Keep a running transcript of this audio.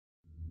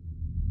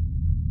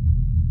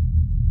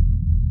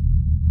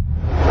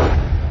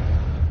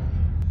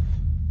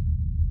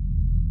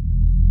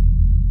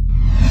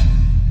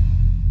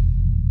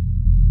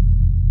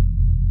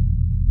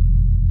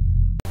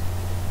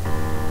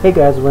Hey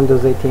guys,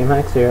 Windows 18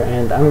 Hacks here,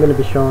 and I'm going to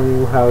be showing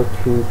you how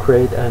to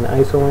create an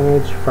ISO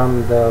image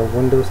from the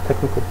Windows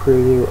Technical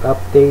Preview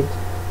update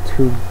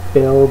to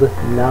build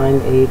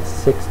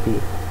 9860.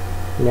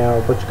 Now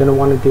what you're going to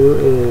want to do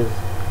is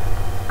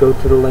go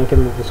to the link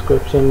in the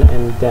description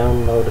and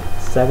download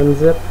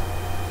 7-zip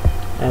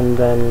and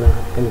then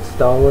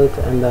install it,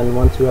 and then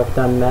once you have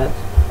done that,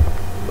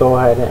 go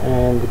ahead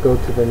and go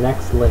to the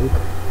next link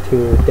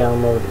to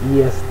download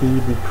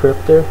ESD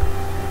Decryptor,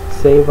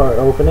 save or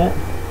open it.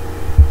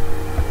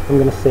 I'm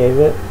going to save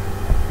it,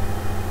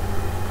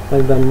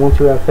 and then once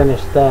you have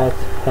finished that,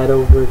 head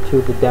over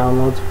to the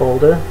downloads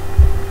folder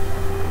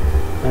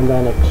and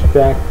then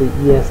extract the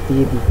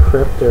ESD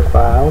Decryptor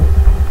file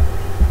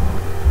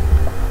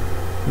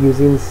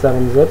using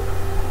 7-zip,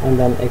 and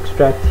then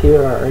extract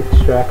here or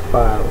extract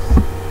files.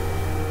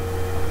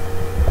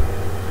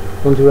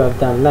 Once you have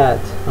done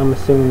that, I'm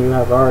assuming you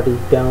have already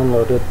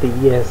downloaded the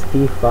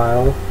ESD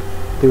file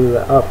through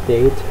the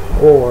update,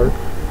 or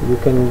you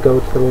can go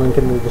to the link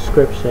in the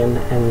description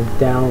and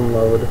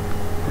download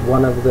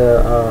one of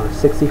the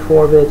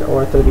 64-bit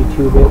or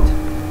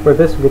 32-bit. For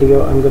this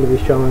video, I'm going to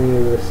be showing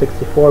you the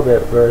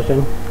 64-bit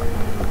version,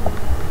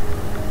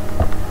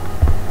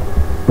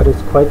 but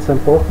it's quite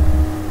simple.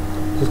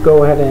 Just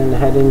go ahead and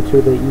head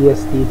into the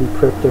ESD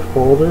Decryptor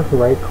folder,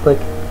 right-click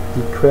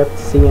Decrypt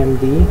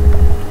CMD,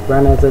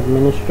 run as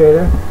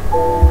administrator.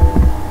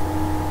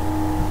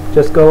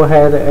 Just go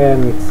ahead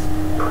and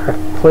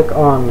click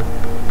on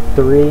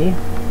 3,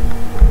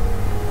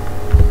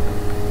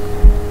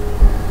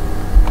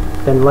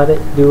 then let it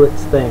do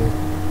its thing.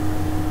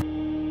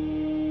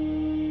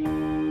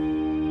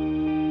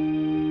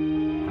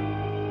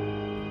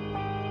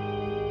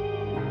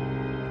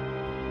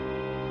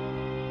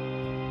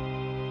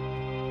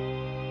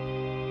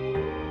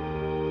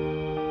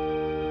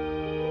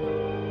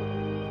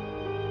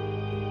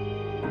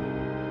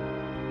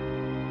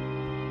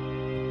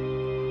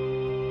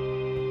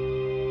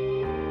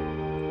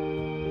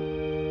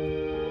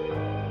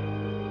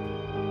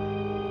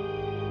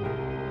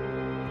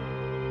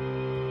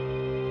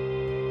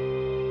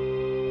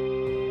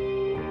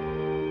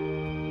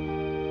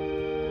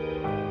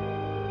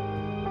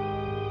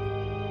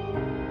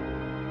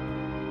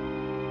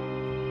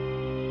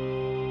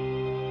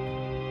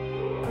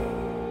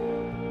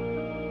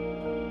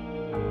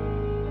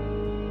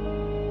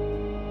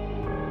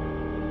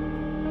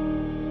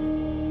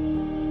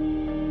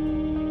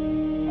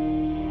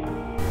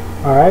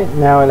 Alright,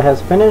 now it has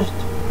finished.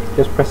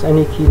 Just press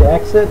any key to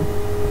exit,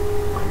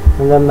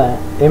 and then the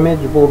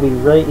image will be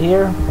right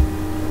here.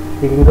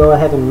 You can go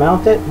ahead and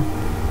mount it.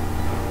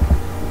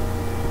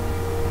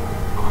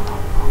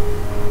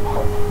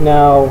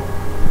 Now,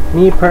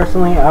 me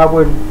personally, I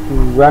would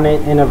run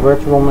it in a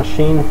virtual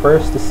machine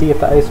first to see if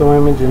the ISO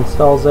image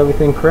installs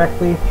everything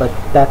correctly, but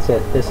that's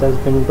it. This has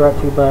been brought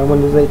to you by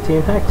Windows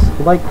 18 Hacks.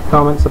 Like,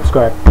 comment,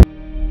 subscribe.